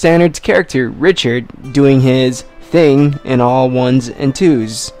 Patrick Stannard's character, Richard, doing his thing in all ones and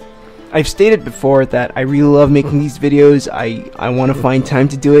twos. I've stated before that I really love making these videos. I want to find time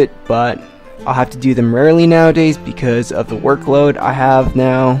to do it, but I'll have to do them rarely nowadays because of the workload I have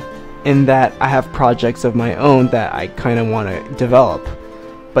now, and that I have projects of my own that I kind of want to develop.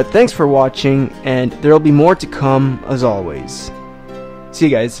 But thanks for watching, and there will be more to come as always. See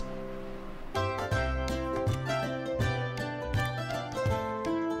you guys.